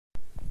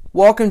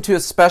Welcome to a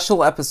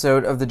special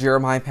episode of the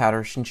Jeremiah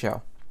Patterson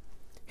Show.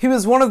 He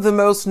was one of the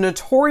most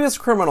notorious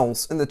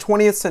criminals in the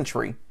 20th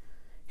century.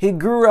 He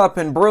grew up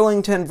in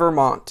Burlington,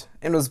 Vermont,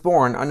 and was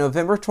born on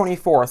November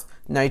 24th,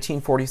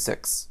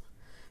 1946.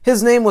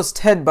 His name was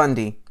Ted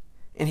Bundy,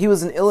 and he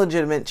was an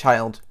illegitimate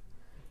child.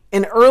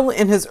 In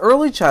his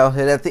early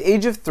childhood, at the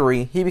age of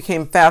 3, he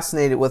became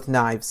fascinated with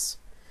knives.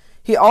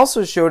 He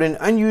also showed an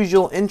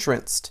unusual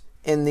interest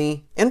in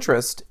the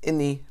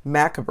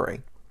macabre.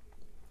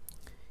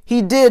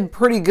 He did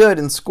pretty good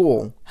in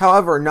school,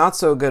 however, not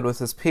so good with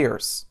his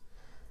peers.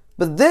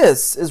 But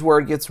this is where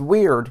it gets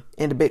weird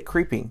and a bit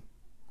creepy.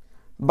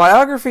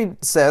 Biography.com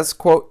says,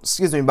 quote,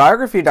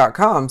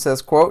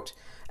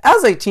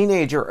 as a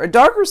teenager, a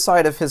darker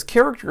side of his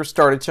character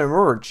started to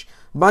emerge.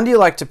 Bundy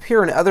liked to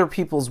peer in other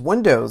people's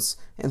windows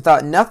and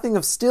thought nothing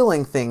of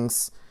stealing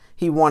things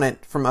he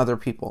wanted from other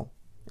people,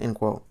 end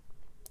quote.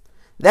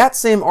 That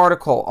same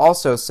article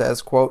also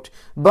says, quote,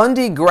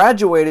 Bundy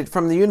graduated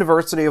from the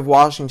University of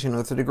Washington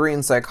with a degree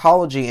in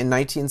psychology in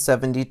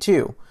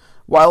 1972.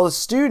 While a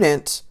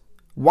student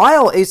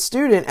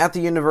at the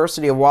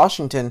University of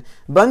Washington,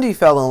 Bundy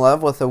fell in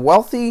love with a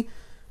wealthy,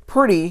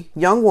 pretty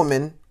young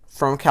woman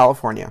from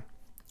California.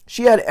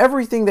 She had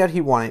everything that he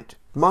wanted: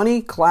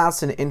 money,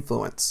 class, and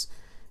influence.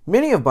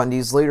 Many of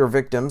Bundy's later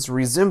victims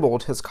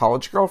resembled his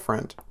college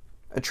girlfriend,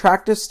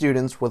 attractive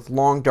students with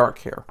long dark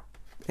hair,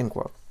 end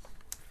quote.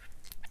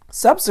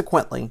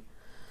 Subsequently,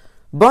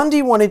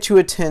 Bundy wanted to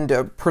attend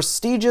a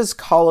prestigious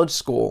college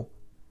school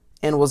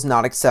and was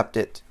not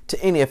accepted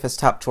to any of his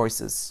top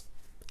choices.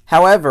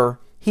 However,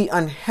 he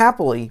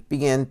unhappily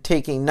began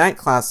taking night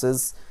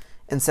classes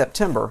in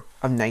September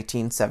of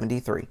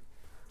 1973.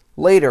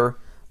 Later,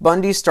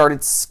 Bundy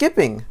started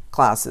skipping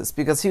classes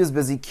because he was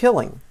busy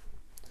killing.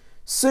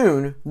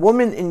 Soon,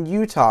 women in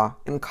Utah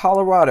and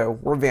Colorado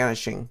were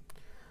vanishing.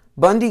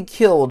 Bundy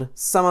killed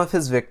some of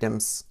his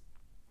victims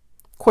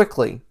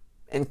quickly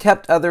and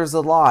kept others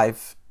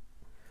alive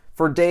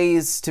for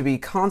days to be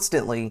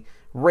constantly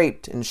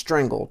raped and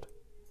strangled.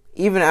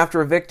 Even after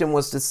a victim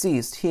was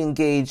deceased, he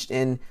engaged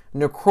in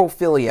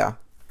necrophilia,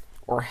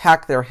 or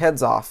hacked their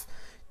heads off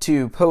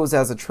to pose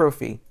as a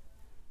trophy.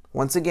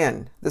 Once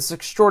again, this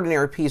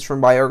extraordinary piece from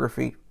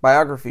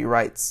Biography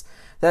writes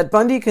that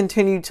Bundy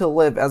continued to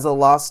live as a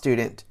law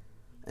student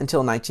until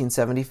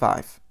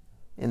 1975.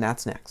 And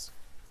that's next.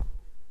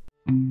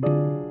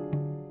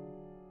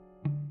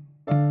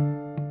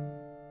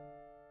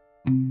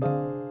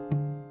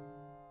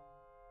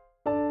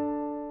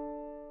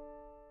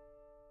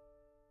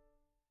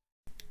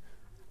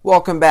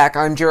 Welcome back.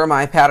 I'm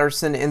Jeremiah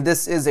Patterson, and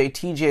this is a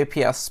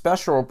TJPS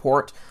special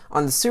report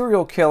on the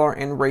serial killer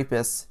and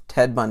rapist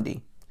Ted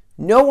Bundy.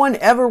 No one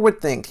ever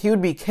would think he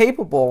would be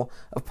capable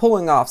of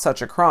pulling off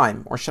such a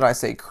crime, or should I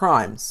say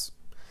crimes.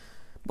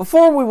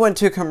 Before we went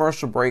to a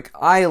commercial break,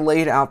 I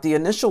laid out the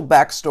initial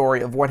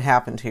backstory of what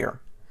happened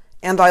here,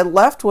 and I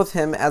left with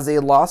him as a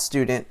law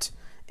student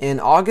in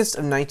August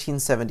of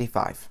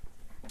 1975.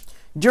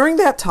 During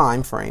that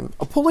time frame,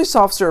 a police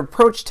officer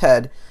approached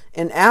Ted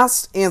and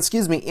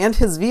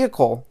his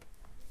vehicle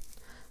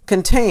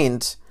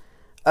contained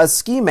a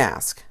ski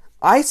mask,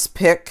 ice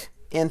pick,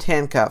 and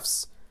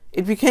handcuffs.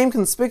 It became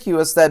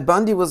conspicuous that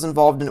Bundy was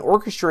involved in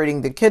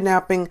orchestrating the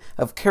kidnapping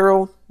of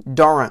Carol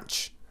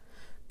Darunch.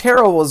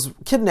 Carol was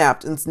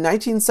kidnapped in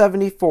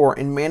 1974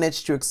 and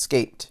managed to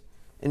escape.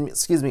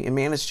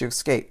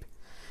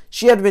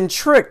 She had been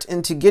tricked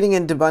into getting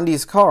into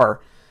Bundy's car.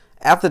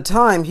 At the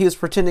time, he was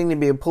pretending to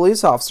be a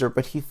police officer,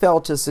 but he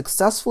failed to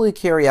successfully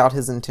carry out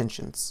his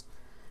intentions.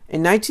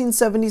 In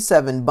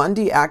 1977,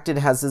 Bundy acted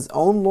as his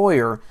own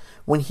lawyer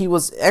when he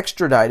was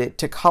extradited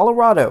to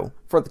Colorado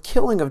for the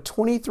killing of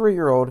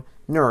 23-year-old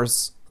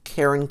nurse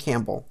Karen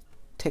Campbell.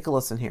 Take a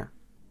listen here.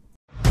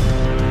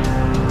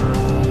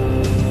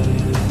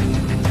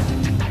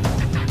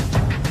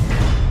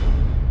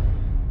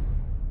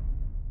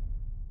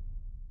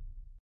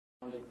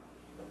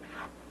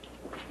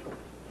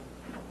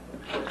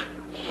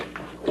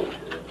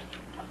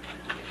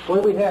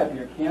 What do we have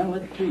here, Ken?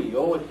 Let's see.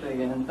 Oh, it's an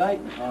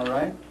indictment, all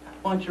right.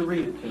 Why don't you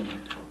read it to me?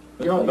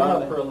 You're on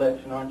up for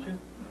election, aren't you?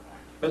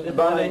 Mr.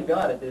 Bundy? You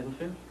got it, didn't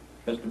you?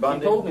 Mr.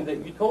 Bundy?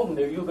 You told him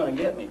that you were going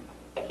to get me.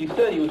 He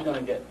said he was going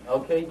to get me.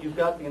 Okay, you've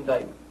got the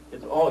indictment.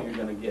 It's all you're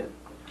going to get.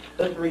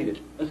 Let's read it.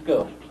 Let's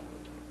go.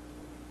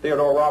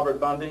 Theodore Robert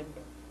Bundy,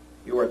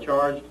 you are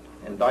charged,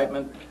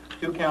 indictment,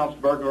 2 counts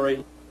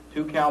burglary,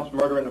 2 counts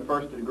murder in the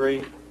first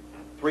degree,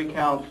 3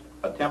 counts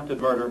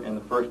attempted murder in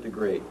the first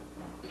degree.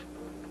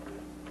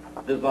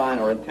 Design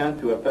or intent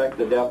to effect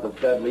the death of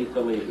said Lisa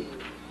Levy.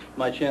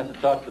 My chance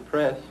to talk to the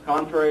press.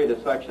 Contrary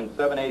to section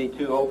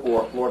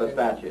 78204 Florida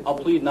statute. I'll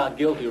plead not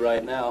guilty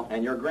right now.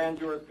 And your grand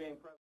juror is being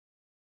present.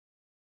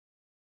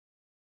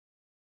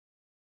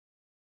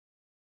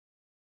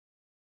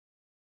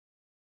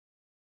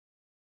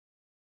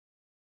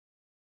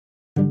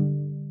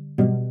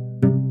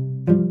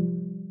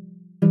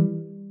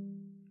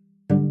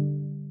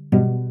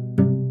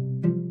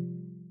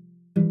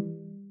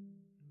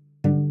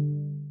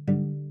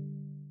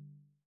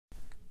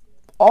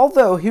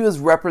 Although he was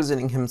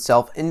representing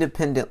himself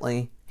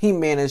independently, he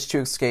managed to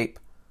escape.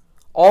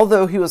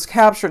 Although he was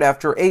captured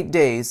after 8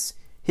 days,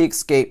 he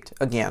escaped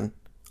again.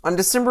 On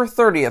December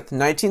 30th,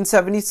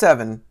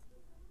 1977,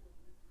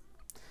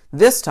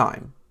 this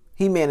time,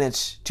 he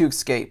managed to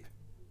escape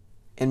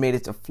and made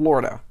it to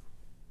Florida.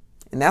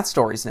 And that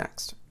story's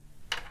next.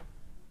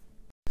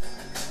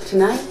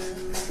 Tonight,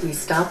 we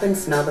stop and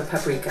smell the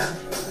paprika.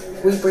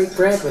 We break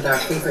bread with our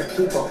favorite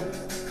people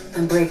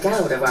and break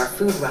out of our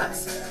food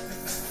ruts.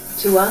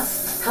 To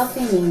us,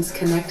 healthy means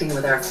connecting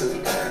with our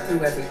food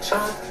through every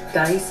chop,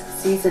 dice,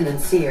 season, and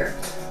sear,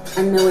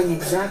 and knowing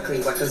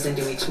exactly what goes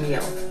into each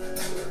meal.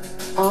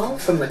 All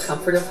from the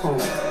comfort of home.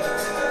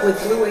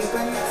 With Blue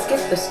Apron, skip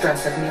the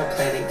stress of meal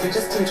planning and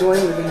just enjoy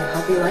living a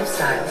healthy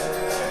lifestyle.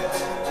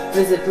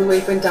 Visit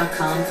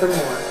BlueApron.com for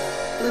more.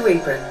 Blue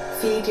Apron,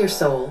 feed your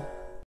soul.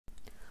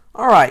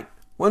 Alright,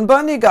 when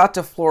Bundy got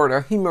to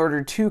Florida, he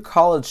murdered 2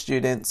 college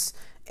students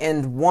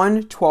and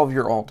 1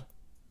 12-year-old.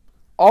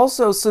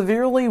 Also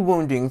severely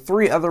wounding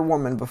 3 other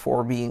women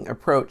before being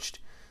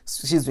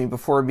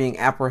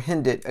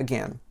apprehended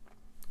again.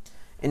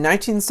 In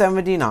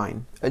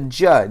 1979, a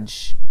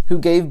judge who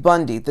gave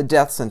Bundy the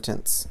death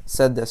sentence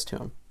said this to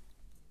him.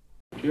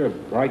 You're a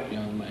bright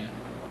young man.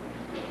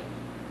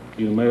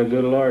 You made a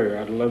good lawyer.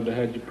 I'd love to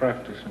have you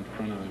practice in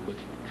front of me, but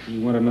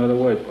you went another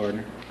way,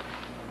 partner.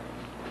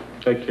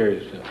 Take care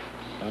of yourself.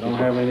 I don't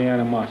have any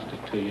animosity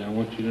to you. I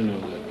want you to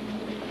know that.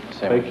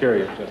 Take care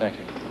of yourself. Thank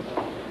you.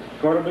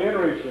 Go to bed,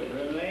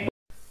 Rita.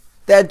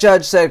 That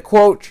judge said,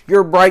 quote,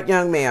 "You're a bright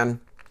young man.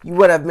 You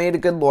would have made a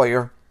good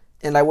lawyer,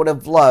 and I would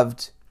have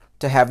loved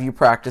to have you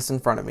practice in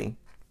front of me,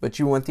 but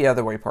you went the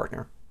other way,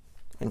 partner."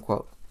 End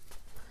quote.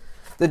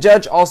 The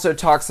judge also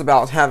talks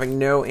about having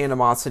no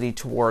animosity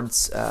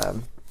towards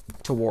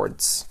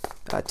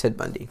Ted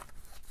Bundy.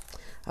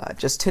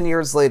 Just 10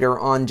 years later,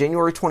 on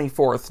January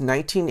 24th,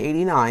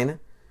 1989,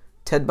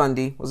 Ted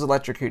Bundy was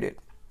electrocuted.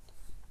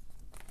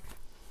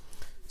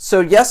 So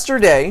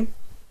yesterday,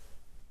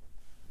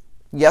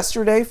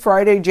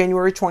 Friday,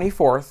 January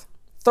 24th,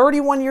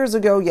 31 years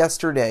ago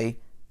yesterday,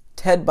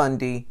 Ted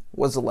Bundy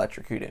was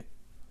electrocuted.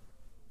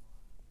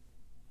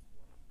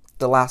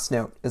 The last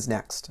note is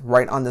next,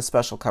 right on this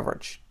special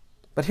coverage.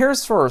 But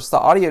here's first the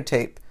audio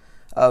tape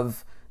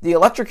of the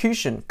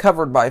electrocution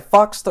covered by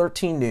Fox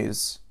 13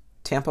 News,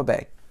 Tampa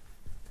Bay.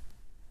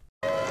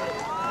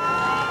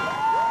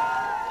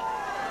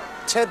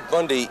 Ted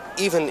Bundy,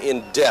 even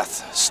in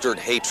death, stirred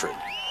hatred.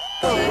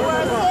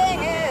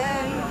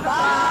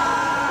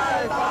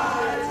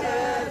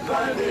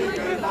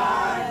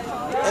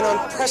 An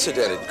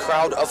unprecedented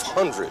crowd of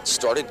hundreds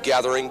started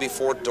gathering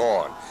before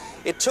dawn.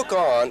 It took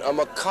on a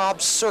macabre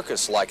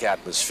circus-like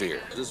atmosphere.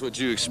 Is this what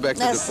you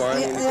expected to find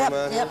when you come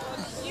out here?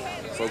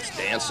 Folks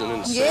dancing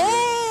and singing?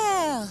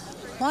 Yeah,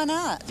 why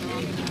not?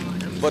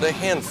 But a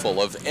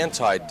handful of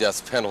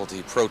anti-death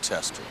penalty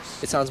protesters.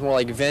 It sounds more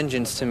like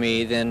vengeance to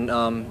me than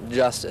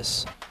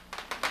justice.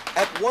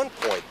 At one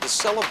point, the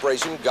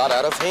celebration got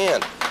out of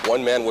hand.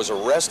 One man was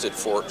arrested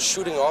for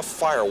shooting off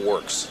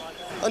fireworks.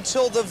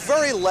 Until the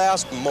very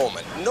last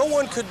moment, no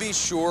one could be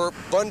sure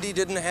Bundy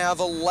didn't have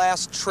a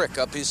last trick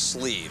up his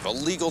sleeve, a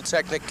legal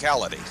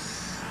technicality.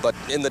 But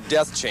in the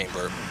death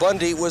chamber,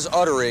 Bundy was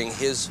uttering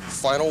his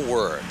final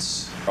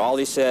words. All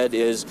he said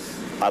is,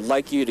 "I'd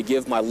like you to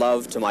give my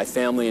love to my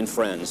family and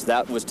friends."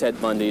 That was Ted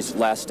Bundy's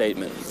last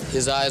statement.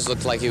 His eyes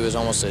looked like he was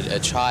almost a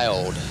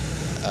child,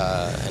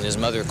 and his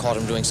mother caught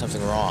him doing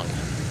something wrong.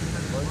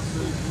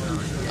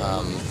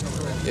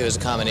 It was a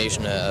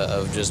combination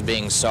of just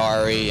being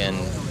sorry and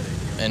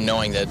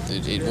knowing that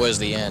it was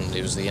the end.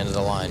 It was the end of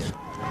the line.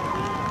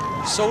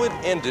 So it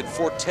ended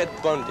for Ted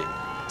Bundy.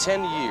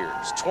 10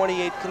 years,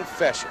 28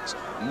 confessions,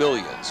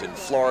 millions in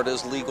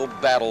Florida's legal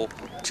battle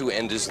to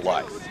end his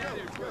life.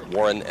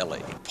 Warren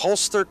Ellie,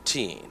 Pulse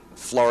 13,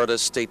 Florida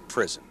State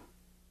Prison.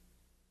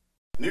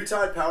 New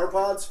Tide Power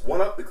Pods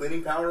one-up the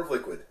cleaning power of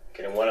liquid.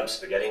 Can it one-up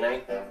spaghetti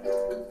night?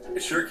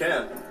 It sure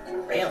can.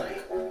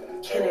 Really?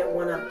 Can it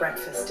one-up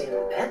breakfast in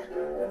bed?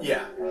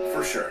 Yeah,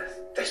 for sure.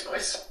 Thanks,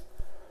 boys.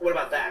 What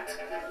about that?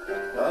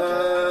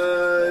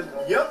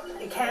 Yep.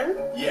 It can?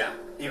 Yeah,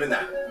 even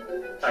that.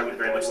 I would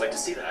very much like to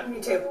see that.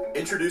 Me too.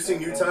 Introducing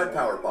New Tide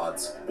Power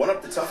Pods.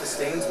 One-up the toughest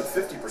stains with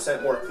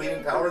 50% more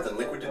cleaning power than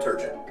liquid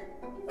detergent.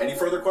 Any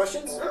further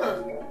questions?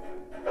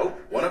 Nope.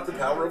 One-up the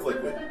power of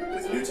liquid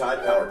with New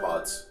Tide Power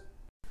Pods.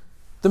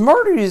 The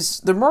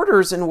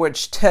murders in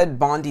which Ted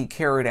Bundy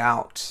carried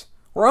out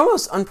were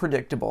almost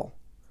unpredictable.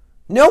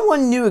 No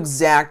one knew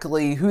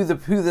exactly who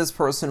this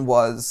person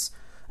was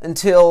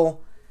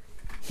until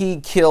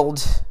he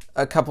killed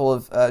a couple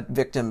of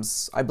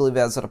victims, I believe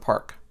it was at a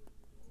park.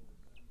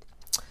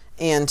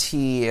 And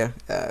he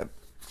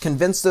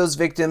convinced those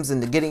victims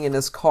into getting in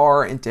his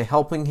car, into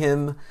helping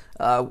him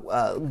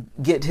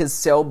get his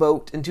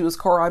sailboat into his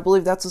car. I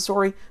believe that's a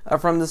story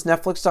from this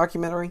Netflix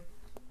documentary.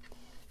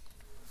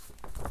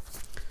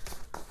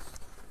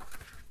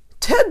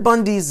 Ted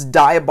Bundy's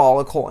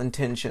diabolical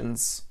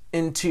intentions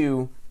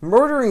into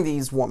murdering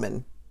these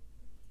women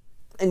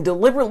and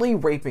deliberately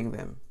raping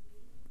them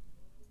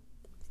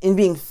and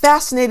being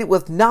fascinated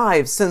with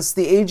knives since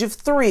the age of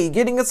 3,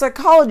 getting a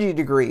psychology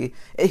degree.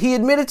 He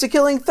admitted to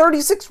killing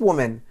 36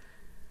 women.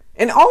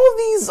 And all of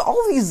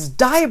these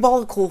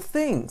diabolical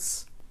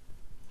things.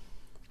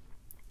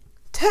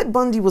 Ted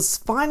Bundy was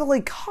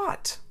finally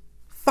caught.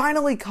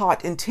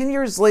 And 10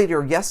 years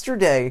later,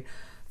 yesterday,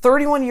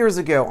 31 years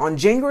ago, on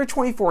January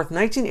 24th,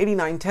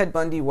 1989, Ted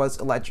Bundy was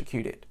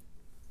electrocuted.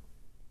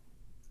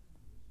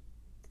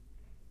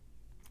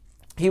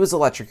 He was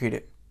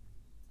electrocuted.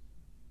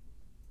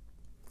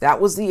 That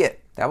was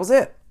it.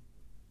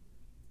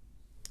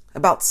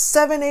 About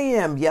 7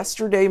 a.m.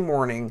 yesterday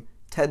morning,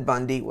 Ted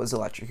Bundy was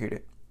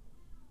electrocuted.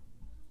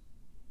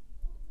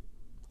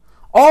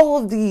 All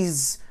of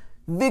these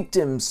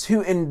victims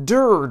who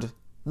endured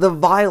the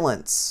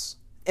violence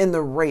and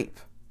the rape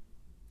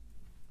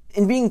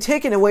and being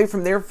taken away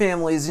from their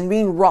families and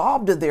being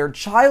robbed of their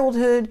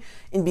childhood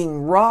and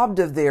being robbed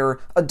of their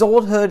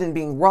adulthood and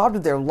being robbed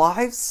of their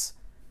lives.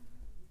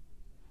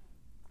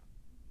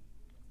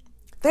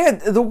 They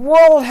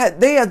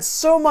had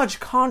so much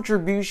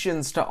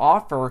contributions to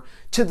offer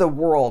to the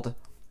world.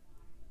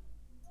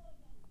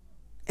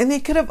 And they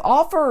could have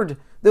offered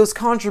those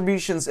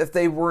contributions if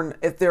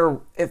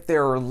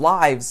their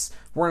lives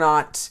were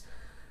not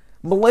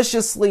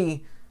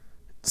maliciously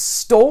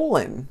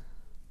stolen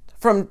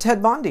from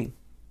Ted Bundy.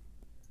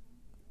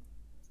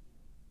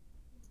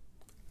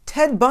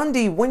 Ted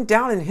Bundy went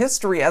down in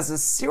history as a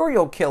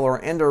serial killer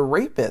and a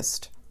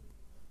rapist.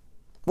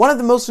 One of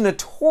the most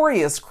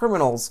notorious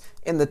criminals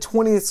in the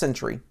 20th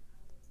century.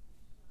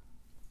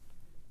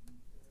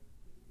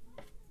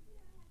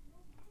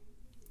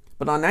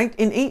 But in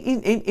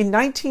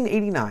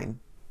 1989,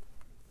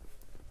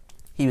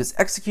 he was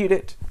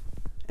executed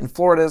in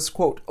Florida's,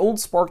 quote, Old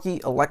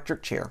Sparky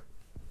electric chair.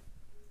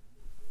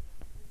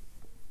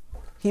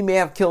 He may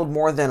have killed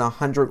more than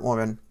 100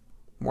 women,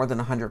 more than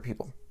 100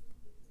 people.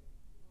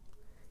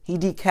 He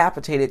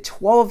decapitated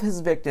 12 of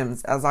his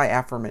victims, as I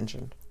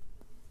aforementioned.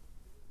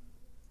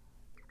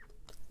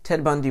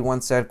 Ted Bundy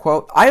once said,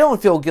 quote, "I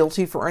don't feel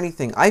guilty for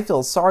anything. I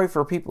feel sorry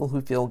for people who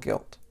feel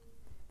guilt."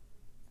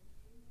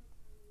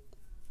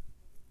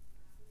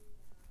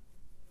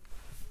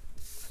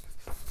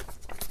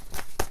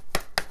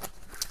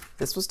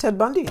 This was Ted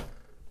Bundy,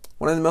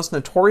 one of the most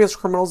notorious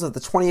criminals of the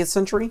 20th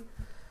century.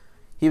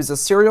 He was a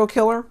serial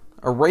killer,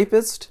 a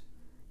rapist,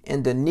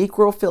 and a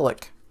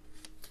necrophilic.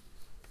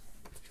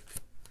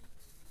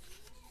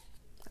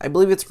 I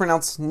believe it's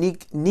pronounced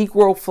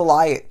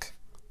necrophiliac.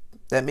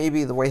 That may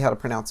be the way how to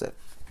pronounce it.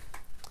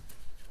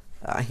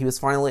 He was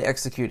finally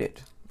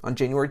executed on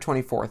January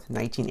 24th,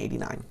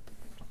 1989.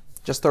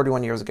 Just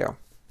 31 years ago.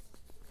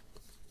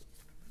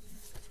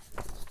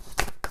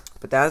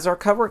 But that is our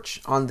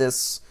coverage on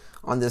this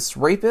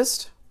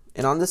rapist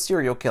and on this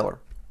serial killer,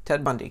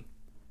 Ted Bundy.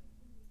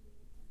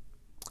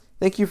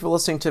 Thank you for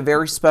listening to a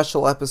very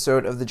special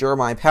episode of the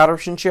Jeremiah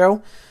Patterson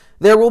Show.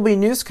 There will be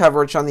news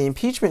coverage on the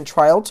impeachment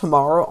trial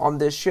tomorrow on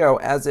this show,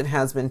 as it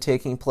has been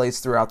taking place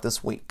throughout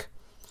this week.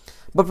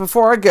 But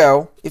before I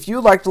go, if you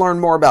would like to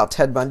learn more about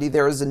Ted Bundy,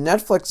 there's a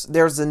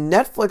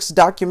Netflix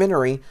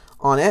documentary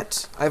on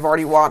it. I've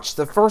already watched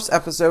the first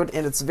episode,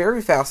 and it's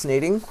very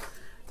fascinating.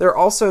 There are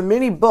also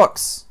many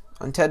books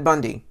on Ted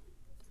Bundy.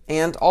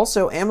 And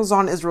also,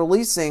 Amazon is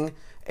releasing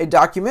a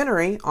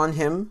documentary on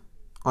him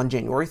on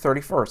January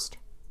 31st.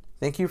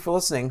 Thank you for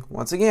listening.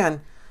 Once again,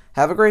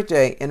 have a great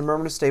day, and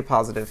remember to stay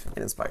positive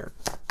and inspired.